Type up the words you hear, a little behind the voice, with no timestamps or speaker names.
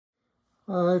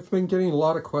I've been getting a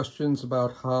lot of questions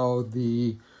about how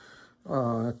the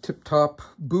Tiptop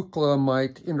Buchla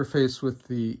might interface with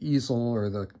the Easel or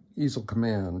the Easel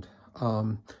Command.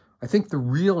 I think the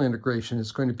real integration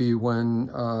is going to be when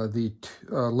the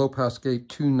low-pass gate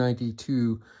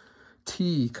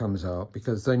 292T comes out,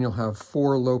 because then you'll have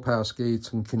 4 low-pass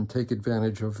gates and can take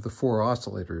advantage of the 4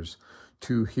 oscillators,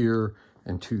 2 here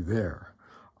and 2 there.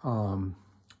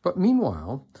 But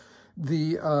meanwhile,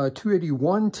 the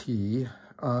 281T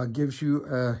gives you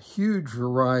a huge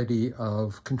variety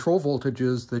of control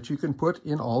voltages that you can put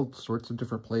in all sorts of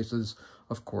different places,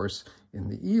 of course, in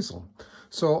the easel.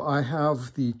 So I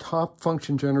have the top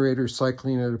function generator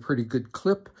cycling at a pretty good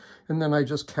clip, and then I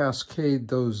just cascade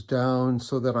those down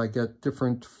so that I get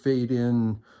different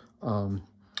fade-in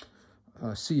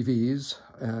CVs.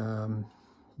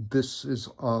 This is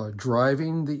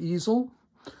driving the easel,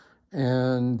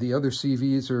 and the other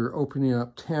CVs are opening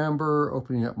up timbre,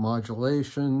 opening up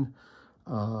modulation,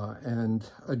 and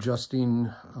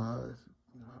adjusting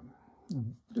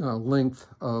length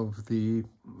of the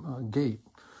gate.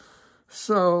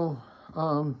 So,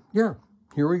 yeah,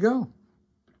 here we go.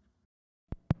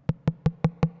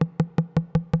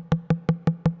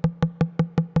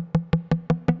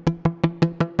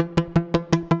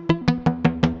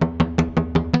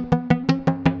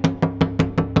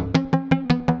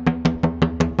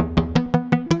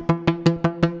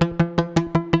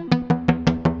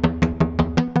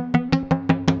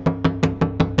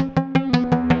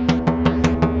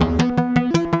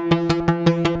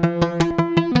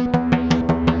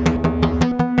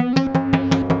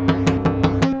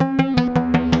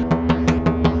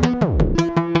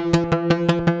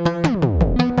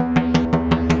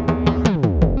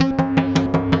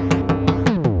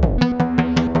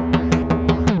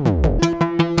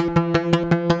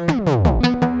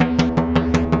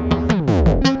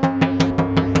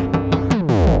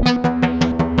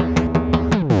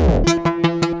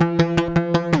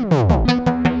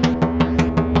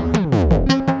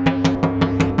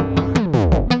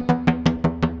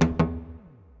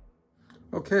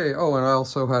 Okay, oh, and I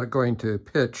also had it going to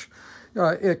pitch.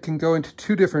 It can go into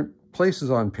 2 different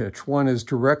places on pitch. One is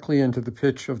directly into the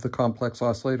pitch of the complex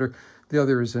oscillator. The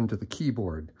other is into the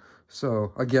keyboard.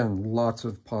 So again, lots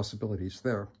of possibilities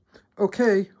there.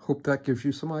 Okay, hope that gives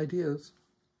you some ideas.